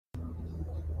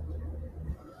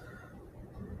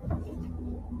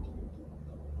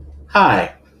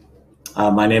Hi,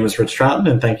 my name is Rich Troughton,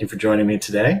 and thank you for joining me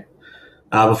today.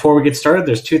 Before we get started,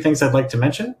 there's two things I'd like to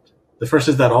mention. The first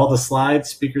is that all the slides,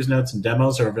 speakers notes, and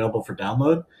demos are available for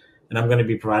download, and I'm going to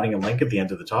be providing a link at the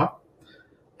end of the talk.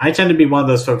 I tend to be one of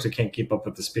those folks who can't keep up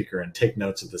with the speaker and take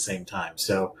notes at the same time.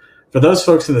 So for those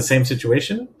folks in the same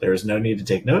situation, there is no need to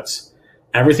take notes.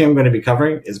 Everything I'm going to be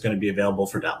covering is going to be available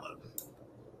for download.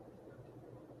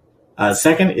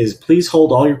 Second is please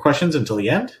hold all your questions until the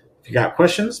end. If you got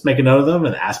questions, make a note of them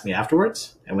and ask me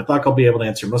afterwards. And with luck, I'll be able to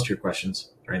answer most of your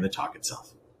questions during the talk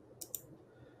itself.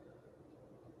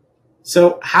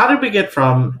 So how did we get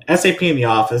from SAP in the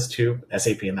office to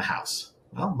SAP in the house?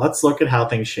 Well, let's look at how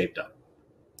things shaped up.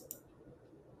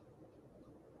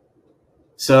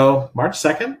 So March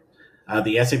 2nd,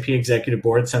 the SAP Executive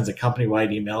Board sends a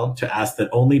company-wide email to ask that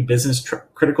only business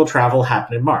critical travel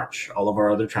happen in March. All of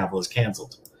our other travel is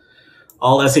canceled.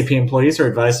 All SAP employees are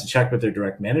advised to check with their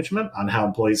direct management on how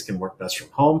employees can work best from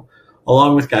home,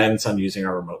 along with guidance on using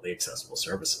our remotely accessible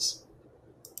services.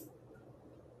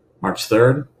 March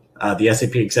 3rd, the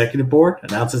SAP Executive Board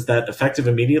announces that effective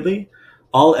immediately,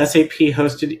 all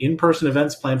SAP-hosted in-person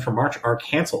events planned for March are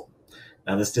canceled.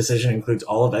 Now, this decision includes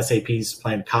all of SAP's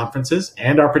planned conferences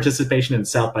and our participation in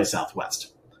South by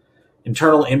Southwest.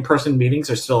 Internal in-person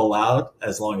meetings are still allowed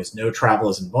as long as no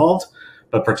travel is involved,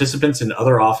 but participants in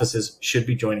other offices should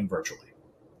be joining virtually.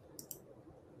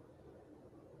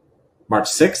 March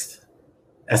 6th,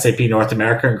 SAP North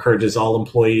America encourages all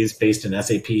employees based in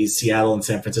SAP's Seattle and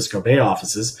San Francisco Bay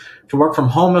offices to work from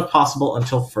home if possible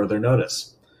until further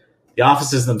notice. The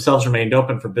offices themselves remained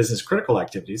open for business critical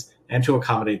activities and to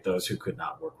accommodate those who could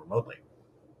not work remotely.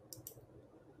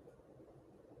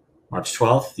 March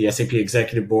 12th, the SAP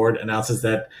Executive Board announces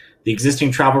that the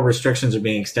existing travel restrictions are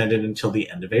being extended until the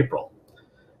end of April.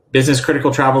 Business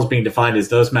critical travel is being defined as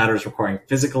those matters requiring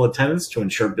physical attendance to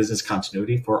ensure business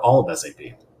continuity for all of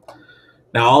SAP.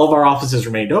 Now, all of our offices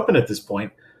remained open at this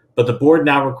point, but the board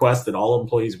now requests that all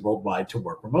employees worldwide to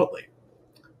work remotely.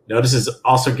 Notice is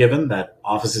also given that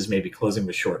offices may be closing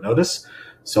with short notice,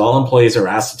 so all employees are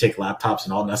asked to take laptops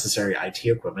and all necessary IT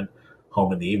equipment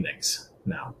home in the evenings.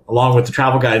 Now, along with the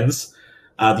travel guidance,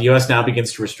 the US now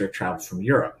begins to restrict travel from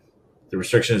Europe. The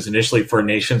restriction is initially for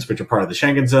nations which are part of the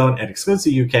Schengen zone and excludes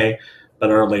the UK, but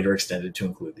are later extended to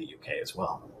include the UK as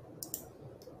well.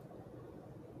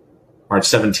 March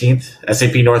 17th,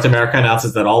 SAP North America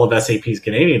announces that all of SAP's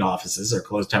Canadian offices are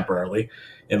closed temporarily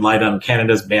in light on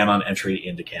Canada's ban on entry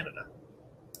into Canada.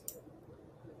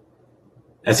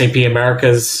 SAP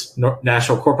America's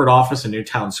National Corporate Office in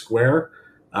Newtown Square,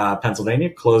 Pennsylvania,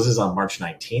 closes on March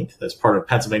 19th as part of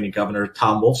Pennsylvania Governor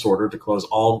Tom Wolf's order to close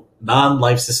all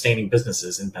non-life-sustaining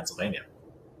businesses in Pennsylvania.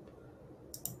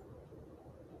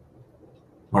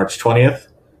 March 20th,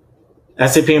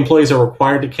 SAP employees are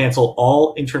required to cancel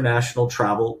all international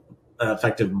travel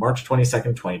effective March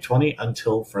 22nd, 2020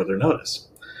 until further notice.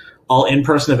 All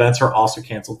in-person events are also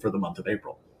canceled for the month of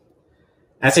April.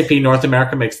 SAP North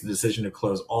America makes the decision to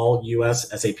close all US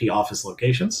SAP office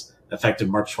locations effective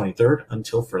March 23rd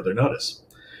until further notice.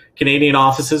 Canadian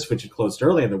offices, which had closed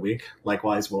early in the week,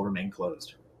 likewise will remain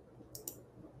closed.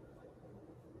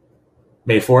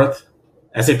 May 4th,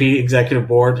 SAP Executive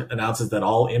Board announces that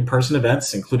all in-person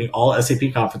events, including all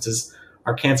SAP conferences,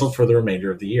 are canceled for the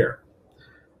remainder of the year.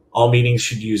 All meetings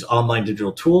should use online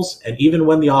digital tools, and even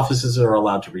when the offices are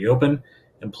allowed to reopen,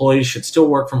 employees should still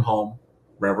work from home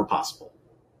wherever possible.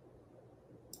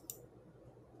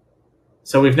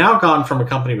 So we've now gone from a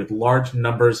company with large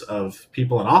numbers of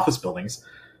people in office buildings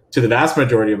to the vast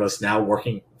majority of us now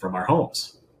working from our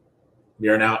homes. We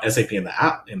are now SAP in the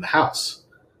house.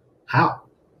 How?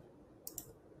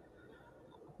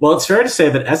 Well, it's fair to say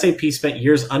that SAP spent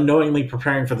years unknowingly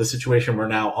preparing for the situation we're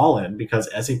now all in because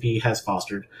SAP has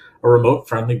fostered a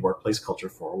remote-friendly workplace culture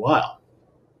for a while.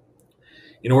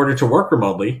 In order to work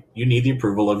remotely, you need the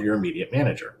approval of your immediate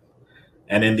manager.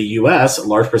 And in the US, a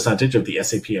large percentage of the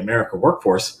SAP America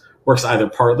workforce works either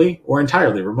partly or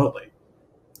entirely remotely.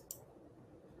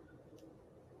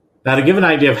 Now, to give an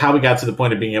idea of how we got to the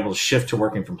point of being able to shift to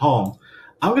working from home,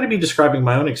 I'm going to be describing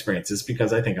my own experiences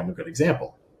because I think I'm a good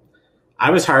example. I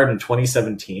was hired in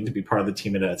 2017 to be part of the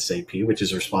team at SAP, which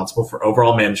is responsible for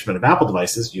overall management of Apple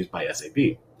devices used by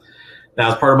SAP.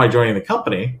 Now, as part of my joining the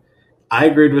company, I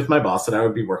agreed with my boss that I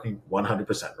would be working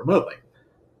 100% remotely.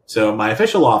 So my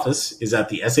official office is at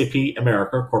the SAP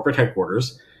America corporate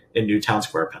headquarters in Newtown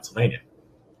Square, Pennsylvania.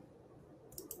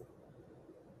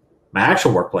 My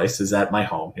actual workplace is at my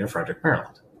home near Frederick,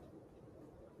 Maryland.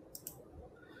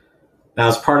 Now,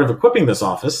 as part of equipping this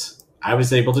office, I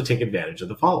was able to take advantage of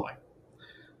the following.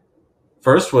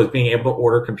 First was being able to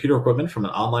order computer equipment from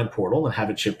an online portal and have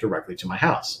it shipped directly to my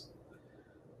house.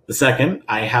 The second,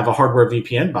 I have a hardware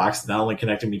VPN box that not only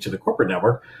connected me to the corporate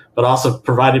network, but also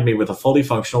provided me with a fully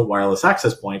functional wireless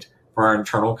access point for our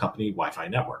internal company Wi-Fi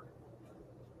network.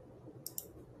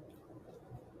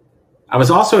 I was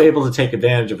also able to take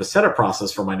advantage of a setup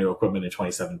process for my new equipment in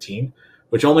 2017,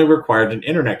 which only required an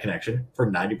internet connection for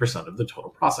 90% of the total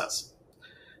process.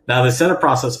 Now, the setup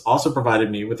process also provided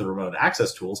me with the remote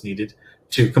access tools needed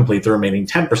to complete the remaining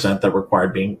 10% that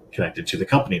required being connected to the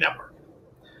company network.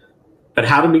 But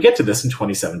how did we get to this in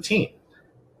 2017?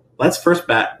 Let's first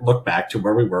look back to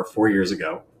where we were 4 years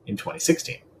ago in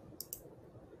 2016.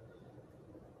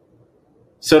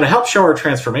 So to help show our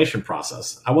transformation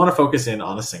process, I want to focus in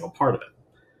on a single part of it.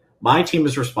 My team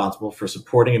is responsible for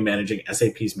supporting and managing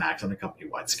SAP's Macs on a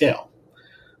company-wide scale.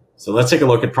 So let's take a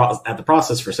look at the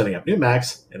process for setting up new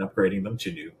Macs and upgrading them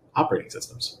to new operating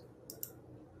systems.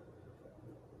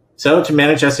 So to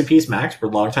manage SAP's Macs, we're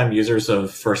longtime users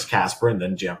of first Casper and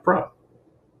then Jamf Pro.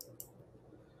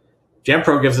 Jamf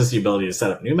Pro gives us the ability to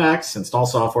set up new Macs, install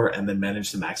software, and then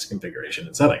manage the Mac's configuration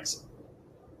and settings.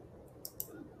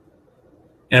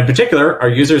 And in particular, our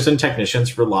users and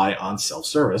technicians rely on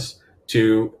self-service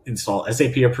to install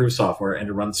SAP-approved software and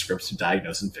to run scripts to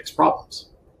diagnose and fix problems.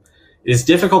 It is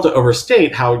difficult to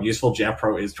overstate how useful Jamf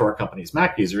Pro is to our company's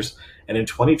Mac users, and in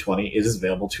 2020, it is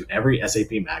available to every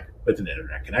SAP Mac with an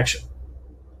internet connection.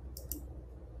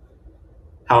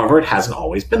 However, it hasn't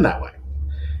always been that way.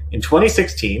 In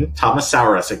 2016, Thomas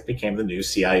Saueressig became the new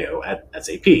CIO at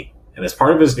SAP, and as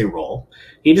part of his new role,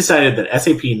 he decided that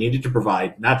SAP needed to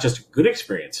provide not just a good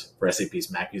experience for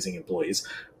SAP's Mac-using employees,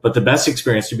 but the best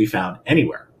experience to be found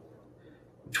anywhere.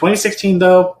 In 2016,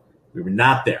 though, we were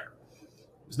not there.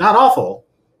 It was not awful.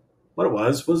 What it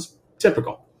was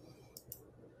typical.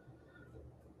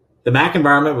 The Mac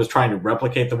environment was trying to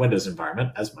replicate the Windows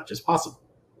environment as much as possible.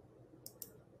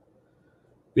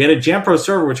 We had a Jamf Pro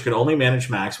server which could only manage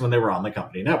Macs when they were on the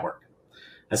company network.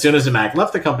 As soon as a Mac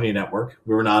left the company network,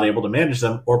 we were not able to manage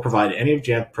them or provide any of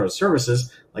Jamf Pro's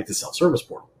services like the self-service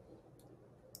portal.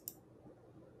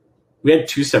 We had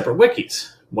two separate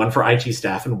wikis, one for IT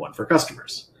staff and one for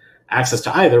customers. Access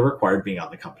to either required being on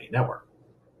the company network.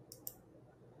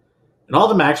 And all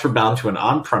the Macs were bound to an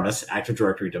on-premise Active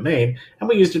Directory domain, and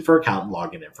we used it for account and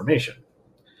login information.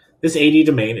 This AD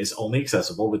domain is only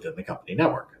accessible within the company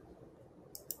network.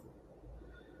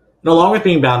 And along with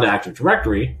being bound to Active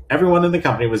Directory, everyone in the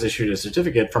company was issued a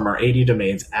certificate from our AD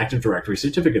domain's Active Directory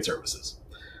certificate services.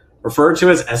 Referred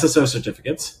to as SSO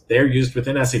certificates, they are used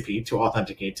within SAP to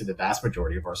authenticate to the vast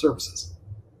majority of our services.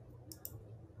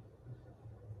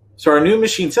 So our new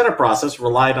machine setup process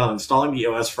relied on installing the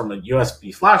OS from a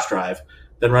USB flash drive,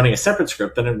 then running a separate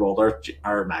script that enrolled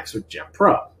our Macs with Jamf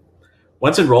Pro.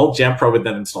 Once enrolled, Jamf Pro would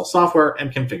then install software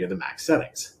and configure the Mac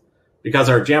settings. Because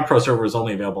our Jamf Pro server was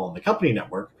only available on the company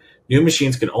network, new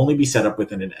machines could only be set up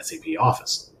within an SAP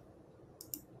office.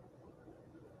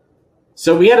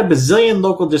 So we had a bazillion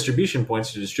local distribution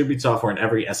points to distribute software in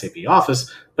every SAP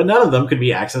office, but none of them could be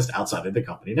accessed outside of the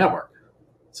company network.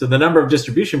 So the number of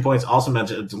distribution points also meant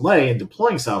a delay in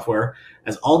deploying software,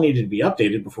 as all needed to be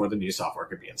updated before the new software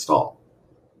could be installed.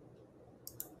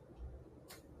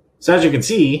 So as you can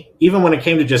see, even when it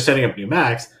came to just setting up new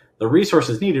Macs, the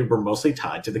resources needed were mostly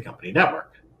tied to the company network.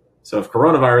 So if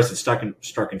coronavirus had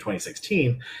struck in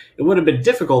 2016, it would have been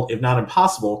difficult, if not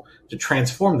impossible, to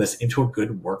transform this into a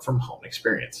good work-from-home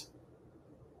experience.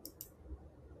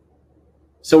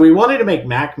 So we wanted to make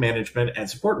Mac management and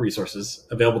support resources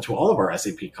available to all of our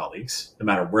SAP colleagues, no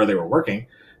matter where they were working,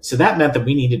 so that meant that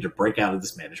we needed to break out of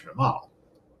this management model.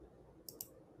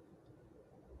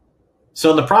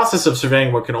 So in the process of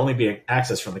surveying what could only be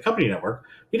accessed from the company network,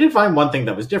 we did find one thing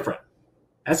that was different.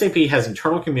 SAP has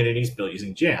internal communities built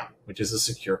using Jam, which is a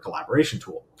secure collaboration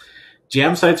tool.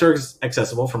 Jam sites are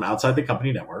accessible from outside the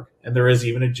company network, and there is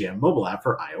even a Jam mobile app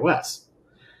for iOS.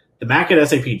 The Mac at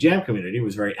SAP Jam community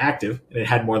was very active, and it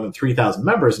had more than 3,000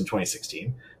 members in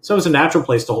 2016, so it was a natural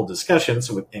place to hold discussions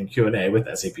and Q&A with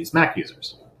SAP's Mac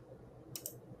users.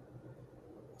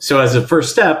 So as a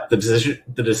first step, the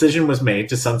decision was made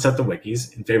to sunset the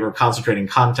wikis in favor of concentrating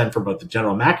content for both the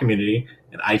general Mac community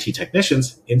and IT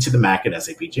technicians into the Mac at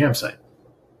SAP Jam site.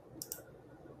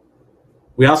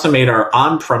 We also made our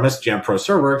on-premise Jamf Pro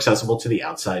server accessible to the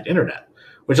outside internet,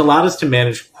 which allowed us to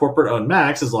manage corporate-owned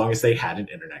Macs as long as they had an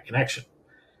internet connection.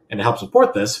 And to help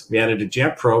support this, we added a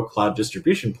Jamf Pro cloud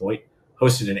distribution point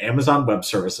hosted in Amazon Web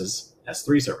Services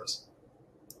S3 service.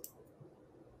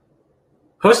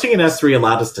 Hosting in S3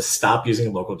 allowed us to stop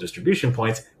using local distribution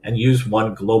points and use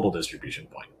one global distribution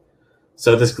point.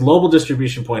 So this global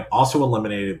distribution point also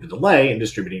eliminated the delay in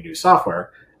distributing new software,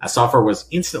 as software was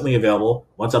instantly available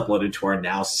once uploaded to our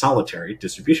now solitary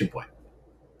distribution point.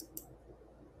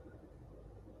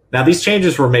 Now, these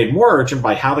changes were made more urgent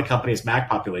by how the company's Mac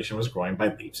population was growing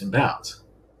by leaps and bounds.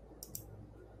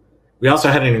 We also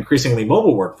had an increasingly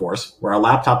mobile workforce where our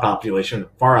laptop population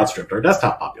far outstripped our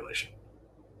desktop population.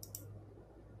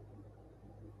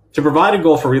 To provide a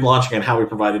goal for relaunching on how we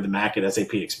provided the Mac and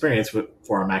SAP experience for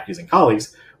our Mac using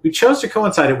colleagues, we chose to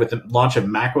coincide it with the launch of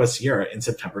macOS Sierra in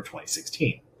September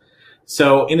 2016.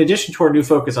 So in addition to our new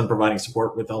focus on providing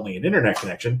support with only an internet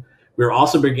connection, we are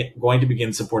also going to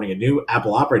begin supporting a new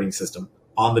Apple operating system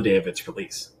on the day of its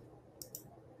release.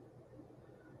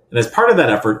 And as part of that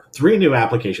effort, 3 new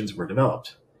applications were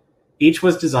developed. Each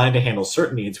was designed to handle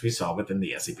certain needs we saw within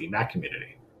the SAP Mac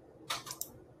community.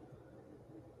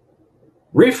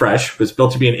 Refresh was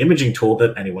built to be an imaging tool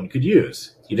that anyone could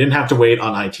use. You didn't have to wait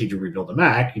on IT to rebuild a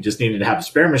Mac, you just needed to have a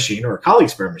spare machine or a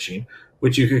colleague's spare machine,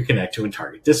 which you could connect to in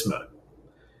target disk mode.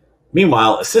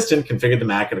 Meanwhile, Assistant configured the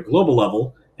Mac at a global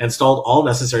level and installed all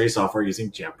necessary software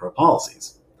using Jamf Pro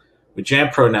policies. With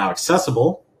Jamf Pro now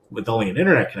accessible with only an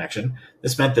internet connection,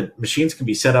 this meant that machines can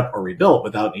be set up or rebuilt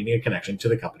without needing a connection to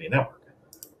the company network.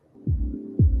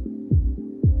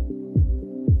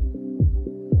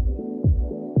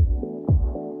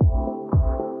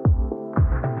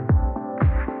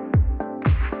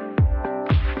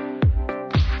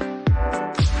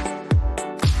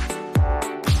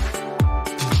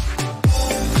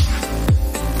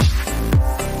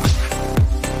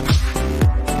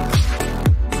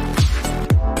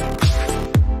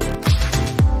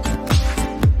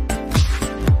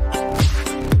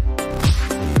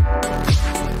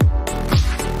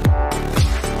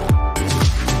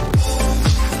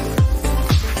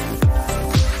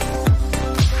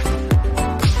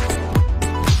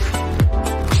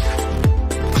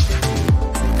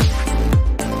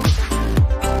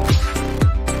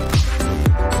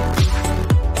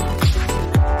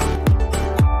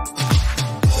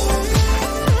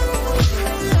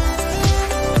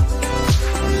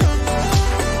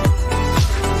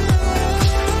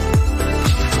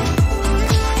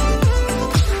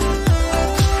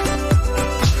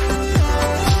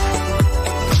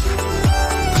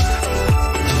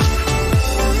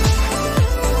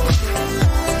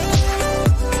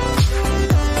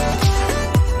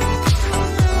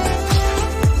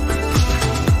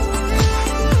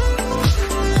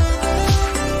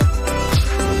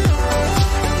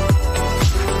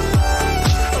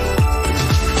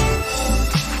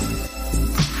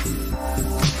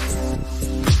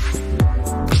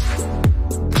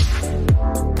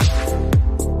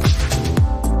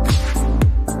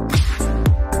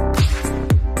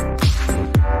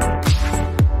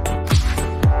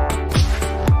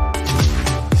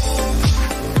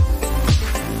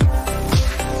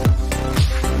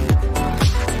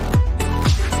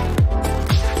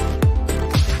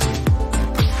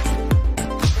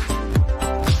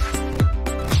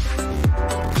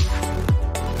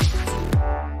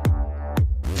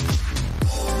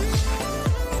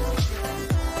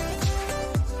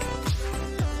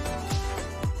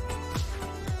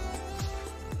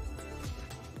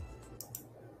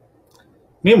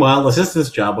 Meanwhile, Assistant's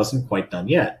job wasn't quite done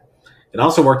yet. It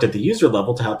also worked at the user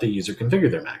level to help the user configure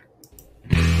their Mac.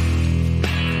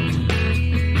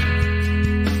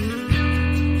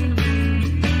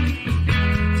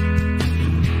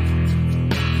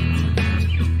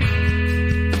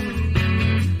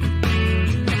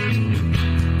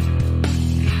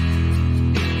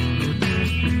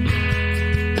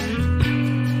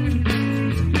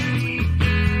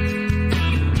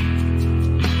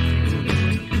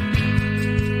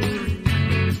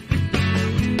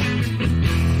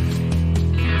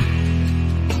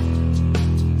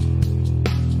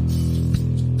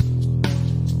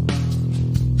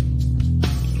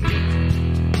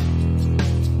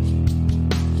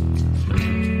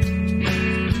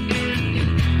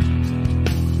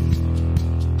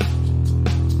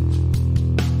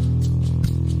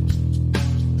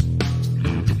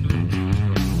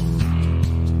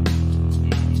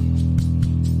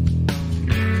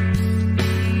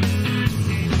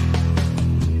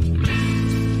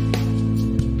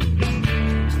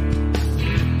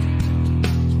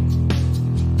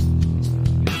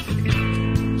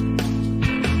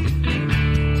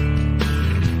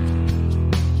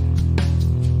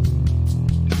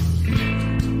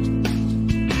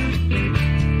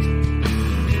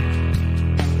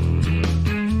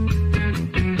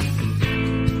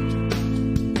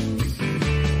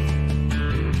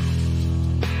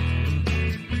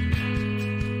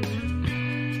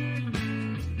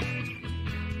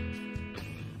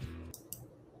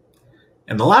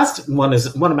 the last one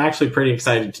is one I'm actually pretty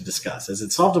excited to discuss, as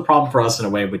it solved a problem for us in a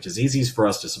way which is easy for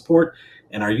us to support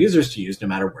and our users to use no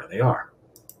matter where they are.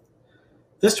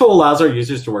 This tool allows our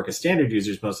users to work as standard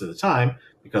users most of the time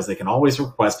because they can always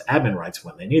request admin rights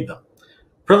when they need them.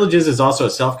 Privileges is also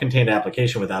a self-contained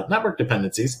application without network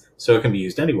dependencies, so it can be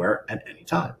used anywhere at any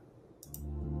time.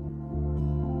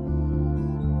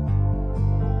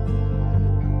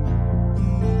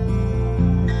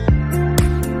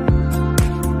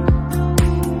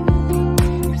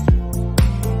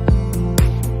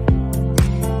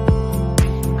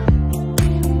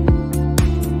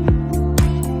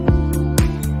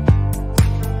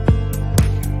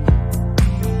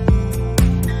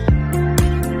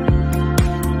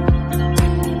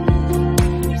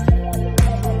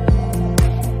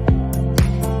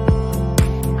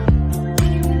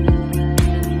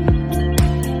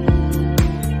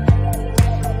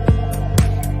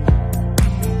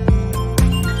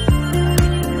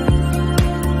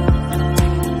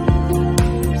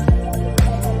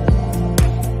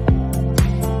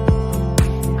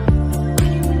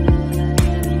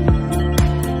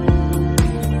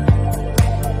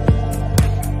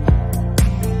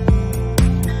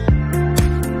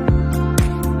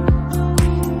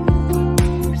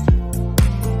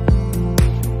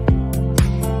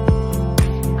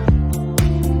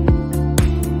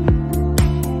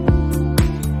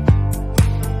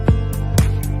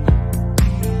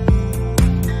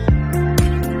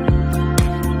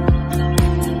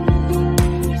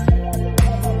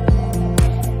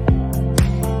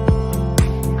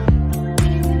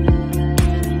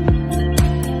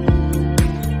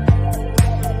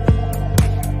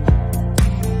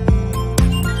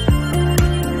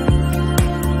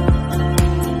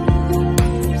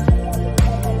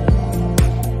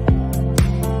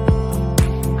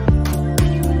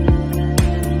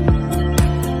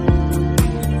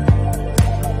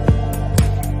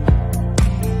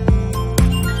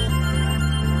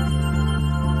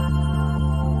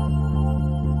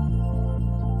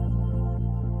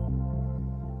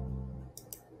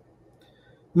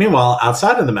 Meanwhile,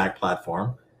 outside of the Mac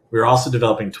platform, we are also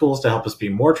developing tools to help us be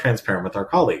more transparent with our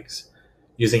colleagues.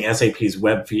 Using SAP's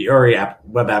Web Fiori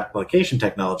web application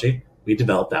technology, we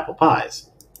developed Apple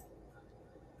Pies.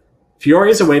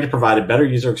 Fiori is a way to provide a better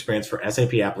user experience for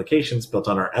SAP applications built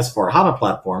on our S/4HANA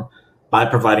platform by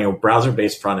providing a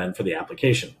browser-based front end for the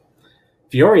application.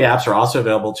 Fiori apps are also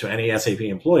available to any SAP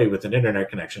employee with an internet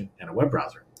connection and a web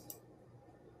browser.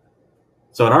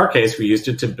 So in our case, we used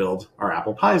it to build our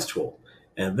Apple Pies tool.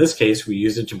 And in this case, we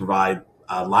used it to provide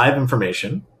live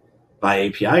information by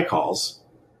API calls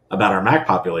about our Mac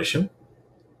population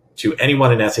to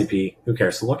anyone in SAP who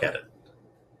cares to look at it.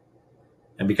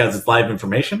 And because it's live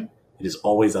information, it is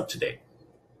always up to date.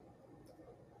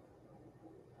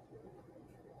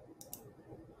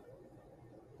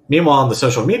 Meanwhile, on the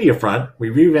social media front, we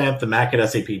revamped the Mac at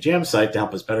SAP Jam site to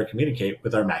help us better communicate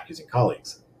with our Mac-using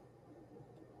colleagues.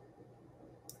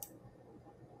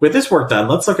 With this work done,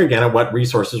 let's look again at what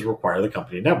resources require the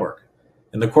company network.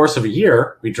 In the course of a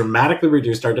year, we dramatically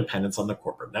reduced our dependence on the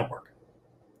corporate network.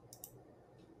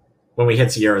 When we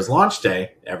hit Sierra's launch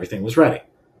day, everything was ready.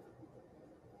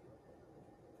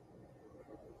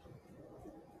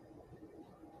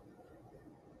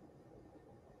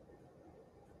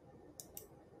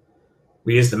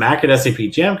 We used the Mac at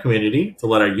SAP Jam community to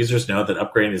let our users know that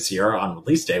upgrading to Sierra on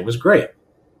release day was great.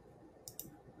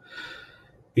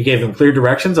 We gave them clear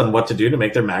directions on what to do to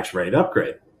make their Macs ready to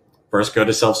upgrade. First, go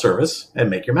to self-service and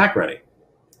make your Mac ready.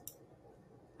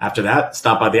 After that,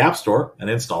 stop by the App Store and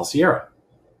install Sierra.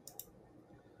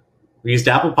 We used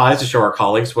Apple Pies to show our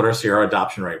colleagues what our Sierra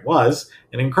adoption rate was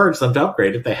and encourage them to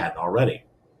upgrade if they hadn't already.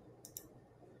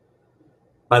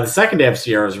 By the second day of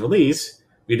Sierra's release,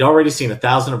 we'd already seen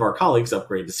 1,000 of our colleagues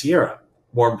upgrade to Sierra.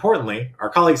 More importantly, our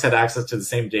colleagues had access to the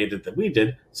same data that we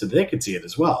did so that they could see it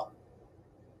as well.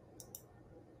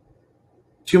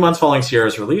 2 months following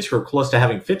Sierra's release, we were close to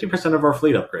having 50% of our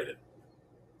fleet upgraded.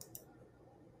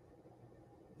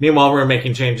 Meanwhile, we were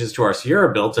making changes to our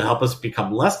Sierra build to help us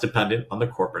become less dependent on the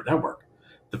corporate network.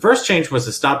 The first change was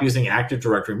to stop using Active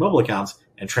Directory mobile accounts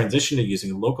and transition to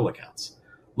using local accounts.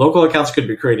 Local accounts could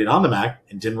be created on the Mac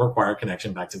and didn't require a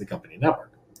connection back to the company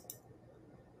network.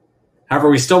 However,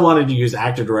 we still wanted to use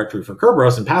Active Directory for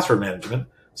Kerberos and password management,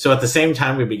 so at the same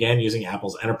time we began using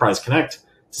Apple's Enterprise Connect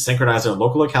to synchronize our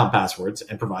local account passwords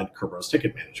and provide Kerberos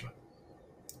ticket management.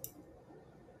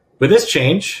 With this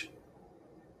change,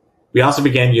 we also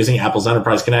began using Apple's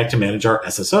Enterprise Connect to manage our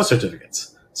SSO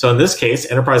certificates. So in this case,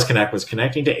 Enterprise Connect was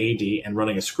connecting to AD and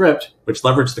running a script which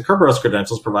leveraged the Kerberos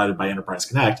credentials provided by Enterprise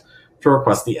Connect to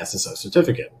request the SSO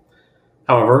certificate.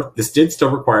 However, this did still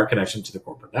require connection to the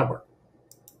corporate network.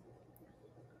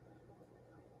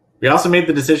 We also made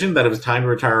the decision that it was time to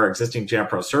retire our existing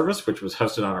JAMPro service, which was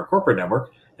hosted on our corporate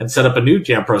network, and set up a new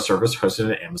JAMPro service hosted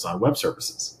in Amazon Web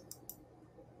Services.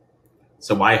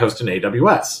 So why host in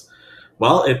AWS?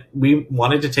 Well, we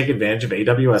wanted to take advantage of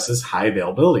AWS's high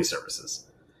availability services.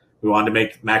 We wanted to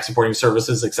make Mac supporting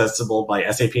services accessible by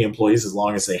SAP employees as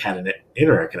long as they had an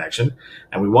internet connection,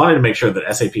 and we wanted to make sure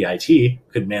that SAP IT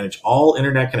could manage all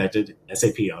internet-connected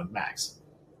SAP-owned Macs.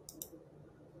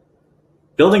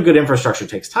 Building good infrastructure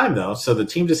takes time, though, so the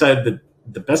team decided that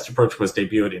the best approach was to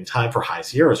debut it in time for High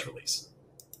Sierra's release.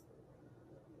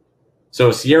 So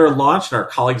as Sierra launched and our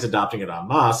colleagues adopting it en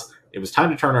masse, it was time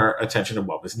to turn our attention to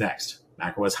what was next,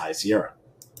 macOS High Sierra.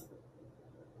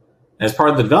 As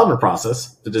part of the development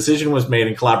process, the decision was made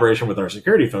in collaboration with our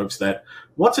security folks that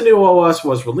once a new OS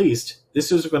was released,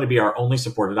 this was going to be our only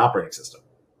supported operating system.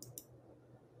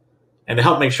 And to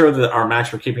help make sure that our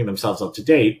Macs were keeping themselves up to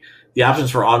date, the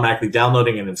options for automatically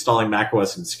downloading and installing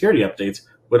macOS and security updates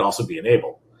would also be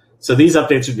enabled. So these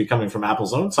updates would be coming from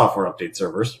Apple's own software update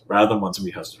servers rather than ones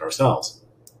we hosted ourselves.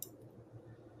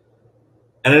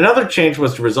 And another change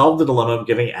was to resolve the dilemma of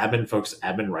giving admin folks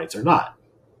admin rights or not.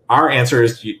 Our answer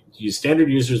is to use standard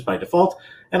users by default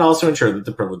and also ensure that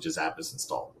the Privileges app is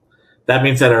installed. That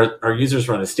means that our users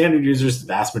run as standard users the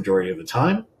vast majority of the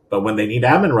time, but when they need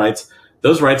admin rights,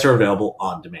 those rights are available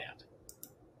on demand.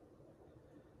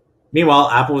 Meanwhile,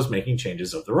 Apple was making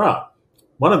changes of their own.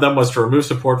 One of them was to remove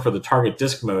support for the target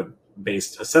disk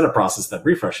mode-based setup process that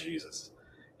Refresh uses.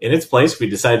 In its place, we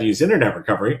decided to use Internet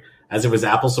Recovery, as it was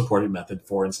Apple's supported method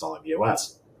for installing the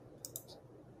OS.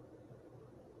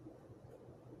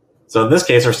 So in this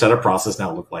case, our setup process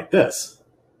now looked like this.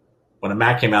 When a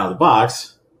Mac came out of the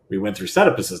box, we went through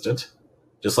Setup Assistant,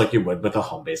 just like you would with a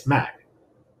home-based Mac.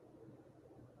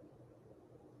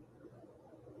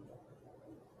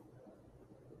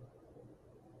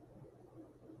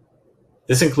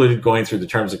 This included going through the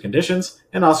terms and conditions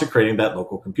and also creating that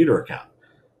local computer account.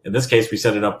 In this case, we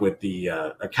set it up with the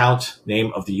account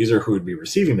name of the user who would be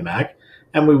receiving the Mac,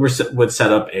 and we would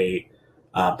set up a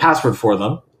password for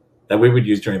them that we would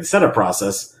use during the setup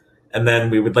process, and then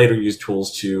we would later use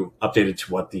tools to update it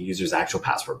to what the user's actual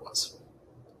password was.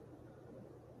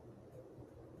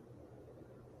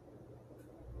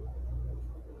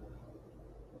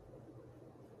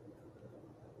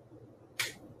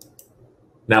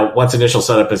 Now, once initial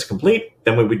setup is complete,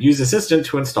 then we would use Assistant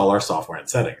to install our software and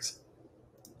settings.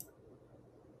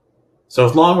 So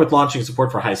along with launching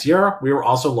support for High Sierra, we were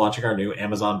also launching our new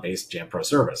Amazon-based JAMPro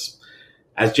service.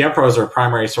 As JAMPro is our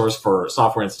primary source for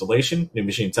software installation, new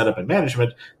machine setup, and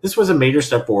management, this was a major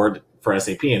step forward for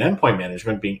SAP and endpoint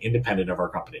management being independent of our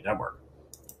company network.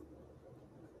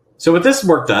 So with this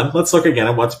work done, let's look again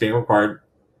at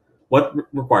what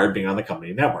required being on the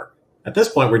company network. At this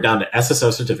point, we're down to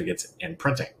SSO certificates and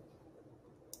printing.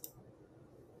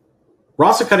 We're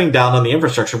also cutting down on the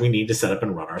infrastructure we need to set up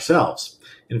and run ourselves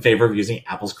in favor of using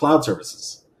Apple's cloud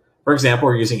services. For example,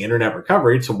 we're using Internet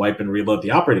Recovery to wipe and reload the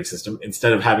operating system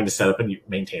instead of having to set up and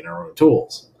maintain our own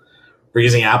tools. We're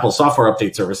using Apple software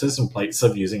update services in place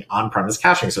of using on-premise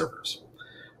caching servers.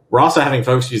 We're also having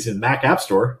folks using the Mac App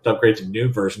Store to upgrade to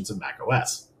new versions of Mac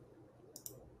OS.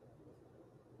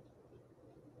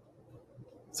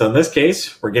 So in this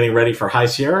case, we're getting ready for High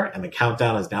Sierra, and the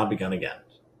countdown has now begun again.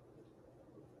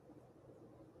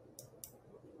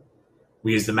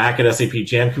 We used the Mac at SAP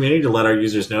Jam community to let our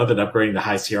users know that upgrading to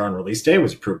High Sierra on release day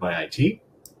was approved by IT.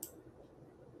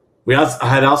 We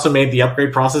had also made the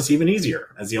upgrade process even easier,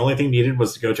 as the only thing needed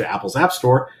was to go to Apple's App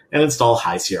Store and install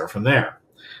High Sierra from there.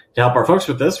 To help our folks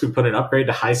with this, we put an upgrade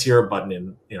to High Sierra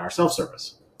button in our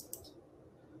self-service.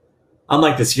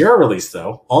 Unlike the Sierra release,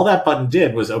 though, all that button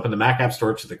did was open the Mac App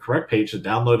Store to the correct page to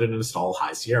download and install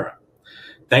High Sierra.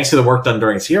 Thanks to the work done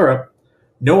during Sierra,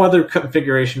 no other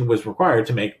configuration was required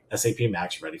to make SAP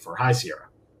Macs ready for High Sierra.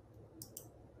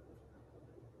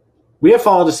 We have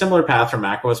followed a similar path for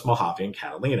macOS Mojave and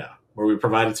Catalina, where we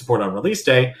provided support on release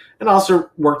day and also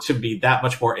worked to be that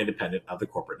much more independent of the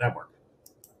corporate network.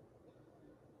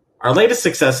 Our latest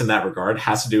success in that regard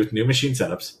has to do with new machine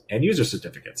setups and user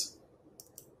certificates.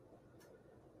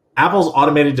 Apple's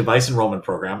automated device enrollment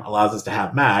program allows us to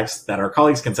have Macs that our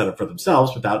colleagues can set up for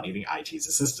themselves without needing IT's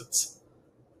assistance.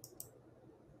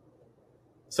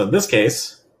 So in this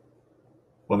case,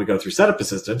 when we go through Setup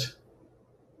Assistant,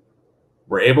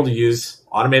 we're able to use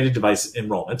automated device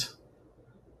enrollment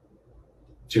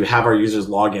to have our users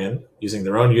log in using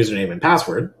their own username and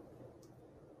password.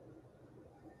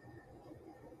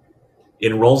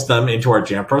 It enrolls them into our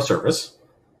JAMPro Pro service.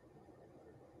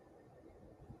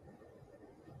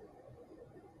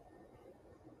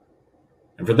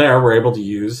 And from there, we're able to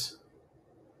use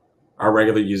our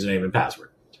regular username and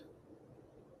password.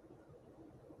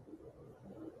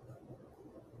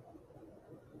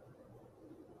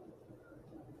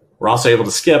 We're also able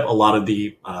to skip a lot of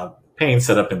the pane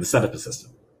set up in the setup system.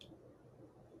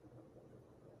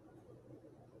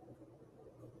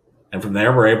 And from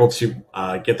there, we're able to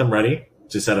get them ready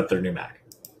to set up their new Mac.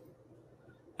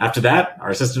 After that, our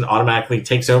assistant automatically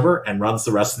takes over and runs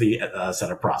the rest of the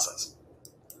setup process.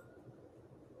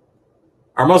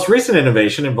 Our most recent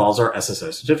innovation involves our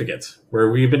SSO certificates, where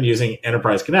we've been using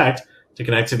Enterprise Connect to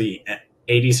connect to the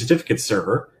AD certificates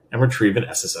server and retrieve an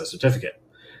SSO certificate.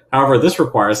 However, this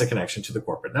requires a connection to the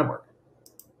corporate network.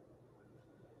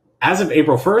 As of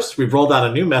April 1st, we've rolled out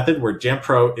a new method where Jamf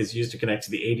Pro is used to connect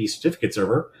to the AD certificate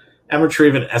server and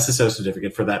retrieve an SSO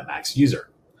certificate for that Mac's user.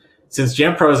 Since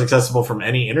Jamf Pro is accessible from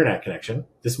any internet connection,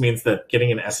 this means that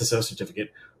getting an SSO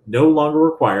certificate no longer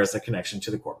requires a connection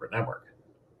to the corporate network.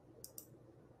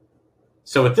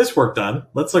 So with this work done,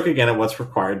 let's look again at what's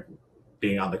required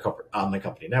being on the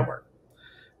company network.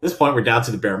 At this point, we're down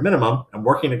to the bare minimum and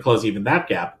working to close even that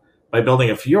gap by building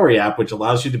a Fiori app which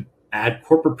allows you to add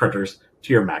corporate printers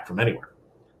to your Mac from anywhere.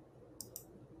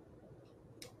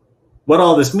 What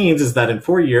all this means is that in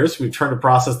 4 years, we've turned a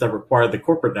process that required the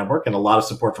corporate network and a lot of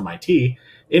support from IT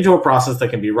into a process that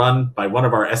can be run by one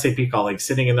of our SAP colleagues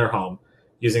sitting in their home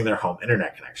using their home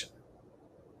internet connection.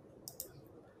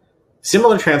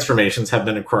 Similar transformations have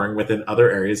been occurring within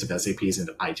other areas of SAP's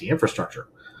IT infrastructure,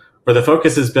 where the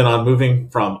focus has been on moving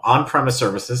from on-premise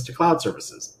services to cloud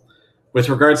services. With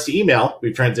regards to email,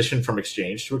 we've transitioned from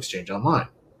Exchange to Exchange Online.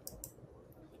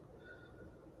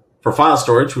 For file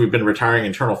storage, we've been retiring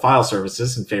internal file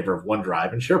services in favor of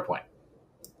OneDrive and SharePoint.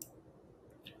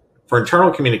 For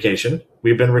internal communication,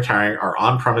 we've been retiring our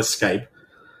on-premise Skype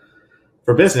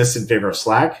for business in favor of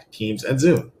Slack, Teams, and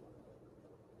Zoom.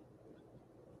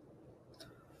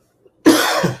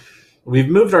 We've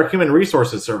moved our human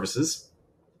resources services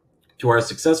to our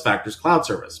SuccessFactors cloud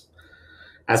service.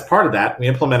 As part of that, we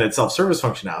implemented self-service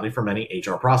functionality for many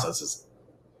HR processes.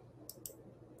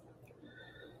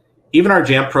 Even our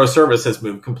Jamf Pro service has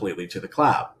moved completely to the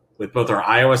cloud, with both our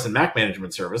iOS and Mac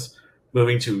management service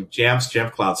moving to Jamf's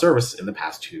Jamf Cloud service in the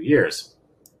past 2 years.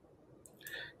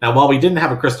 Now, while we didn't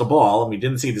have a crystal ball and we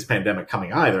didn't see this pandemic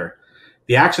coming either,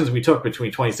 the actions we took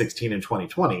between 2016 and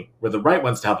 2020 were the right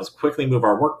ones to help us quickly move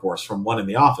our workforce from one in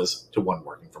the office to one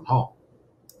working from home.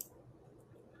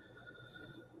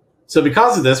 So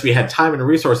because of this, we had time and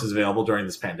resources available during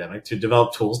this pandemic to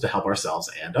develop tools to help ourselves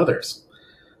and others.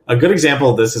 A good example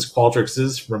of this is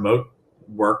Qualtrics's Remote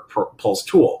Work Pulse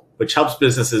tool, which helps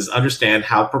businesses understand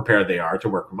how prepared they are to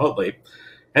work remotely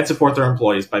and support their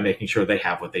employees by making sure they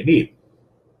have what they need.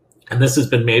 And this has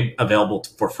been made available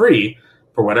for free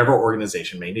for whatever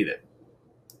organization may need it.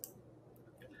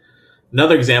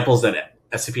 Another example is that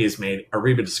SAP has made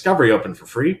Ariba Discovery open for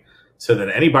free so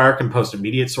that any buyer can post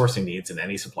immediate sourcing needs and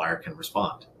any supplier can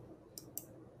respond.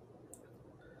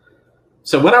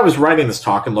 So when I was writing this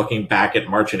talk and looking back at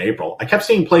March and April, I kept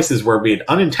seeing places where we had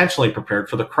unintentionally prepared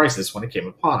for the crisis when it came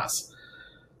upon us.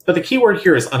 But the key word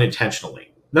here is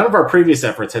unintentionally. None of our previous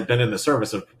efforts had been in the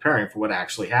service of preparing for what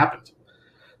actually happened.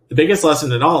 The biggest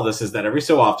lesson in all of this is that every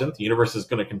so often, the universe is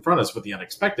going to confront us with the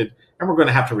unexpected, and we're going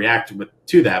to have to react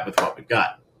to that with what we've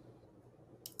got.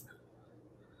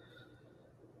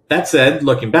 That said,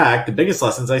 looking back, the biggest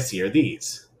lessons I see are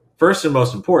these. First and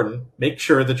most important, make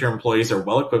sure that your employees are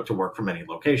well equipped to work from any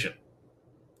location.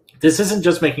 This isn't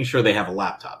just making sure they have a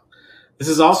laptop. This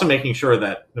is also making sure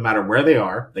that no matter where they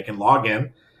are, they can log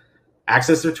in,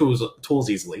 access their tools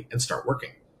easily, and start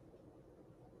working.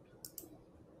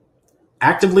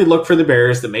 Actively look for the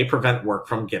barriers that may prevent work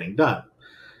from getting done.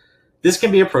 This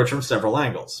can be approached from several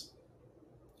angles.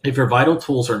 If your vital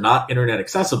tools are not internet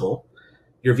accessible,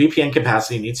 your VPN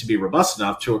capacity needs to be robust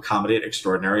enough to accommodate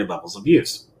extraordinary levels of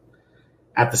use.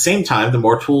 At the same time, the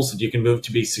more tools that you can move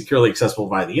to be securely accessible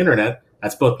via the internet,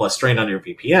 that's both less strain on your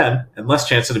VPN and less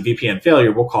chance that a VPN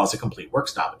failure will cause a complete work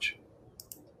stoppage.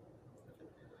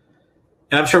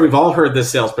 And I'm sure we've all heard this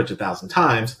sales pitch 1,000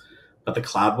 times, but the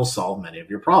cloud will solve many of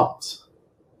your problems.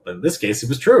 But in this case, it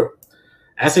was true.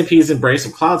 SAP's embrace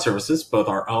of cloud services, both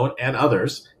our own and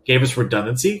others, gave us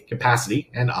redundancy,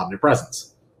 capacity, and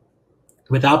omnipresence.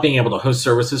 Without being able to host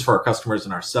services for our customers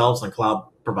and ourselves on cloud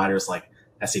providers like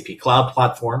SAP Cloud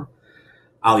Platform,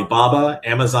 Alibaba,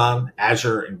 Amazon,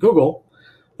 Azure, and Google,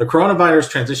 the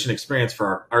coronavirus transition experience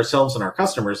for ourselves and our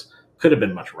customers could have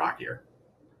been much rockier.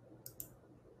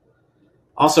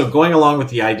 Also, going along with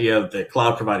the idea of the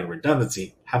cloud providing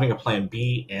redundancy, having a plan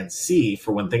B and C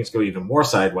for when things go even more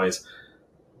sideways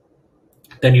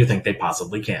than you think they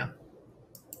possibly can.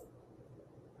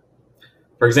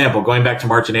 For example, going back to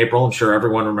March and April, I'm sure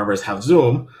everyone remembers how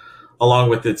Zoom,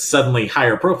 along with its suddenly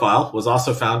higher profile, was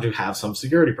also found to have some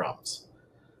security problems.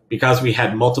 Because we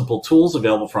had multiple tools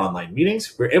available for online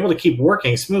meetings, we were able to keep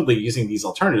working smoothly using these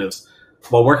alternatives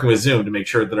while working with Zoom to make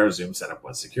sure that our Zoom setup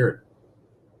was secured.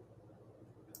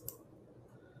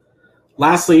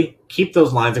 Lastly, keep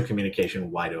those lines of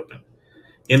communication wide open.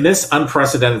 In this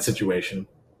unprecedented situation,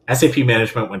 SAP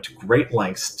management went to great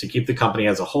lengths to keep the company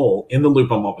as a whole in the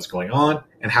loop on what was going on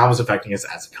and how it was affecting us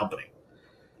as a company.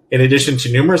 In addition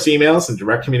to numerous emails and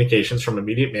direct communications from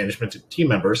immediate management to team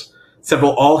members,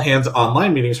 several all-hands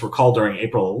online meetings were called during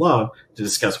April alone to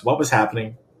discuss what was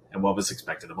happening and what was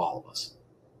expected of all of us.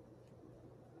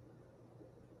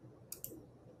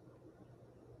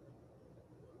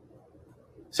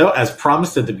 So, as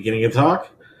promised at the beginning of the talk,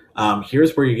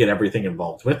 here's where you get everything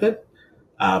involved with it.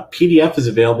 PDF is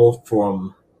available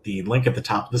from the link at the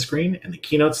top of the screen, and the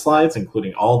keynote slides,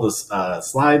 including all the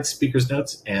slides, speakers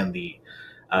notes, and the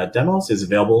demos, is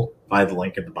available by the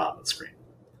link at the bottom of the screen.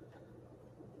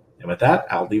 And with that,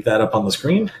 I'll leave that up on the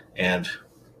screen, and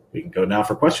we can go now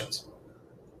for questions.